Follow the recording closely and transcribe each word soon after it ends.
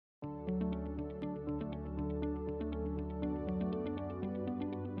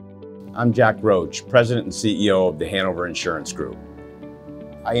I'm Jack Roche, President and CEO of the Hanover Insurance Group.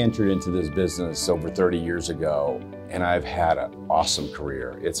 I entered into this business over 30 years ago, and I've had an awesome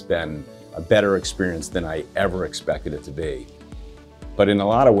career. It's been a better experience than I ever expected it to be. But in a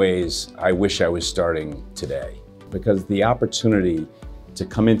lot of ways, I wish I was starting today, because the opportunity to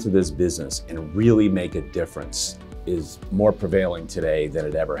come into this business and really make a difference is more prevailing today than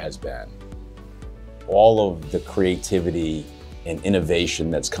it ever has been. All of the creativity and innovation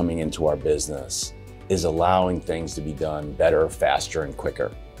that's coming into our business is allowing things to be done better, faster, and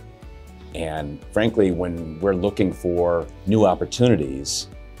quicker. And frankly, when we're looking for new opportunities,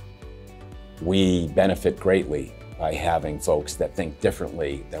 we benefit greatly by having folks that think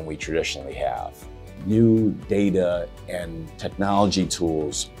differently than we traditionally have. New data and technology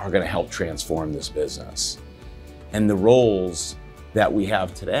tools are going to help transform this business. And the roles that we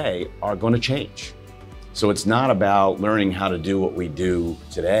have today are going to change. So it's not about learning how to do what we do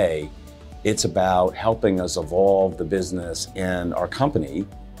today. It's about helping us evolve the business and our company,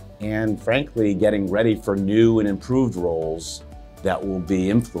 and frankly, getting ready for new and improved roles that will be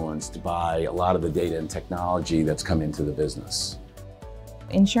influenced by a lot of the data and technology that's come into the business.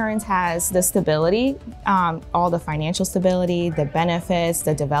 Insurance has the stability, all the financial stability, the benefits,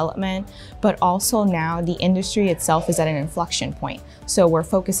 the development, but also now the industry itself is at an inflection point. So we're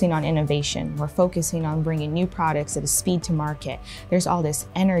focusing on innovation. We're focusing on bringing new products at a speed to market. There's all this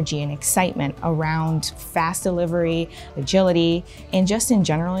energy and excitement around fast delivery, agility, and just in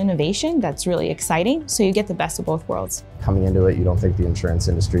general innovation that's really exciting. So you get the best of both worlds. Coming into it, you don't think the insurance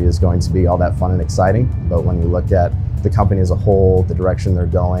industry is going to be all that fun and exciting, but when you look at the company as a whole, the direction they're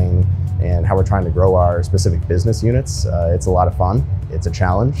going, and how we're trying to grow our specific business units, it's a lot of fun. It's a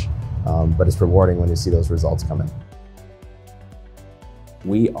challenge, but it's rewarding when you see those results come in.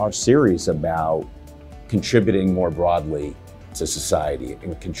 We are serious about contributing more broadly to society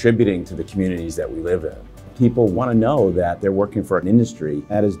and contributing to the communities that we live in. People want to know that they're working for an industry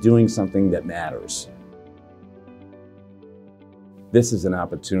that is doing something that matters. This is an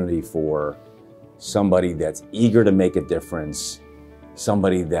opportunity for somebody that's eager to make a difference,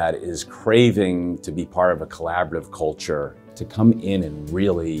 somebody that is craving to be part of a collaborative culture, to come in and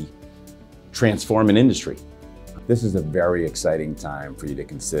really transform an industry. This is a very exciting time for you to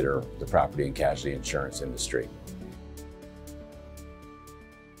consider the property and casualty insurance industry.